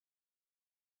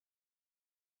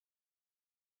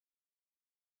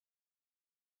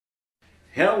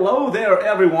Hello there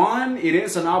everyone, it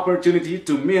is an opportunity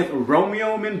to meet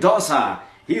Romeo Mendoza.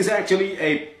 He is actually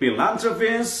a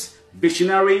philanthropist,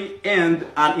 visionary, and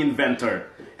an inventor.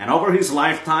 And over his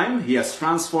lifetime, he has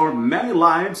transformed many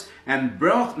lives and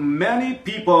brought many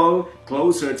people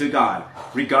closer to God,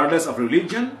 regardless of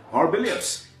religion or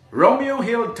beliefs. Romeo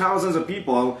healed thousands of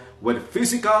people with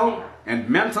physical and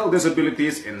mental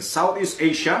disabilities in Southeast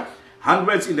Asia,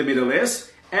 hundreds in the Middle East,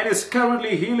 and is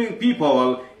currently healing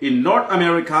people in North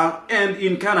America and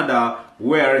in Canada,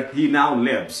 where he now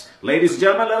lives. Ladies and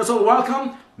gentlemen, let us all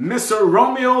welcome Mr.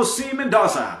 Romeo C.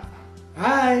 Mendoza.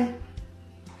 Hi!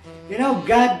 You know,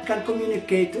 God can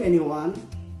communicate to anyone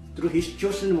through His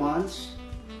chosen ones,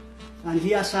 and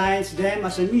He assigns them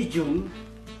as a medium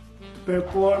to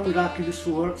perform miraculous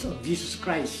works of Jesus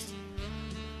Christ.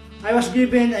 I was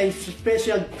given a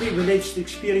special privilege to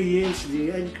experience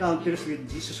the encounters with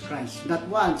Jesus Christ, not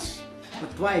once, but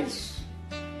twice.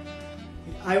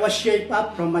 I was shaped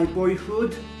up from my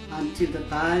boyhood until the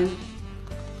time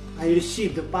I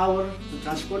received the power to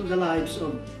transform the lives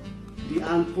of the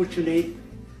unfortunate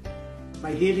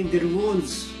by healing their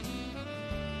wounds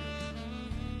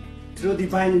through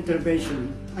divine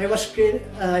intervention. I was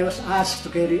asked to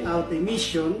carry out a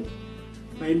mission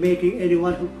by making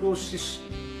anyone who crosses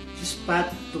his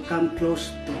path to come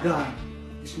close to God.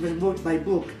 It's my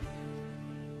book.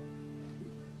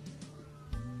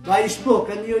 Buy this book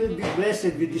and you'll be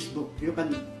blessed with this book. You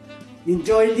can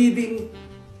enjoy living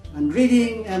and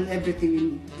reading and everything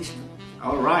in this book.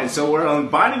 Alright, so we're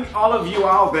inviting all of you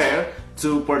out there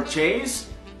to purchase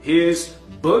his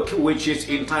book, which is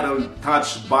entitled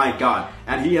Touched by God.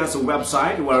 And he has a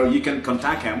website where you can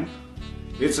contact him.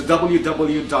 It's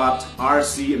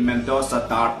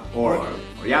www.rcmendoza.org.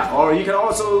 Yeah, or you can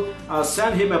also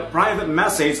send him a private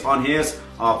message on his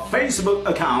Facebook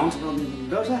account,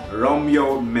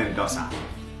 Romeo Mendoza.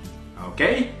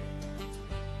 Okay?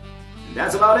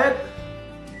 That's about it.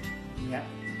 Yeah.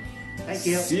 Thank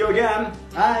you. See you again.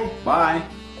 Bye. Bye.